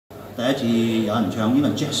第一次有人唱呢個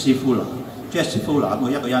Jazz Fuller，Jazz Fuller 佢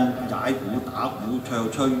一個人踩鼓、打鼓、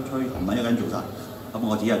唱、吹琴啊，一個人做晒。咁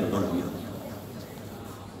我只係做多兩樣。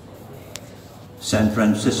San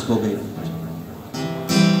Francisco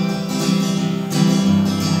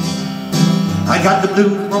Bay。I got the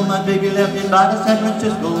blues from my baby left in by the San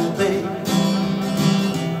Francisco Bay.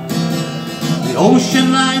 The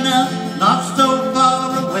ocean liner not so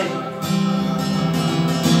far away.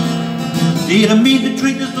 Didn't mean to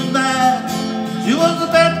treat her so bad. She was the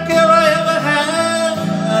best girl I ever had.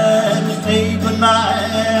 To say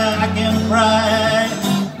goodbye, I can't cry.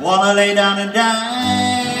 Wanna lay down and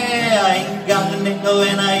die. I ain't got a nickel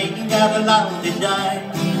and I ain't got a lot to die.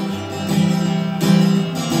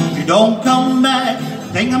 If you don't come back,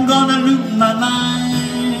 think I'm gonna lose my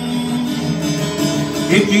mind.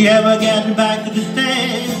 If you ever get back to the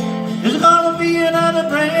States, there's gonna be another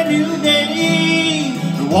brand new day.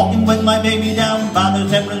 Walking with my baby down by the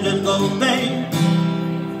San Francisco Bay.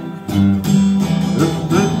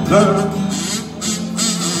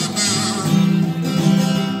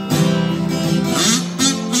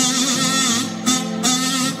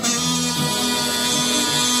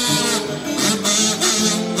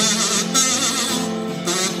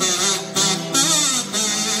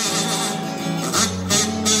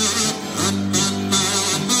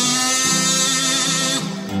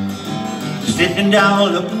 Sitting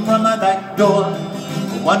down looking from my back door,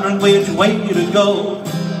 wondering which way to go.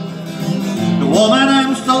 The woman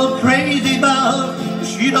I'm so crazy about,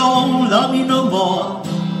 she don't love me no more.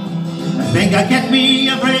 I think I catch me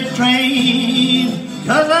a freight train,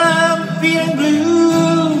 'cause I'm feeling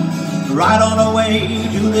blue. Right on the way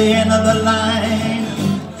to the end of the line,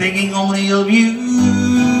 thinking only of you.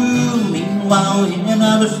 Meanwhile in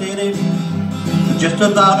another city, just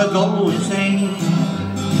about to go insane.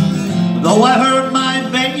 Though I heard my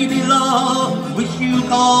baby love, wish you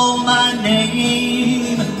called my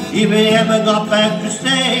name. If he ever got back to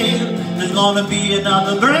stay, there's gonna be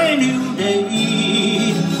another brand new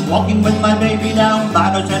day. Walking with my baby down by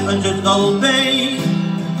the San Francisco Bay.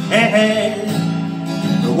 Hey, hey.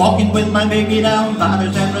 Walking with my baby down by the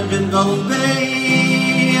San Francisco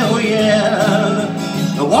Bay. Oh yeah.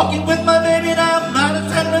 Walking with my baby down by the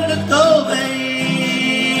San Francisco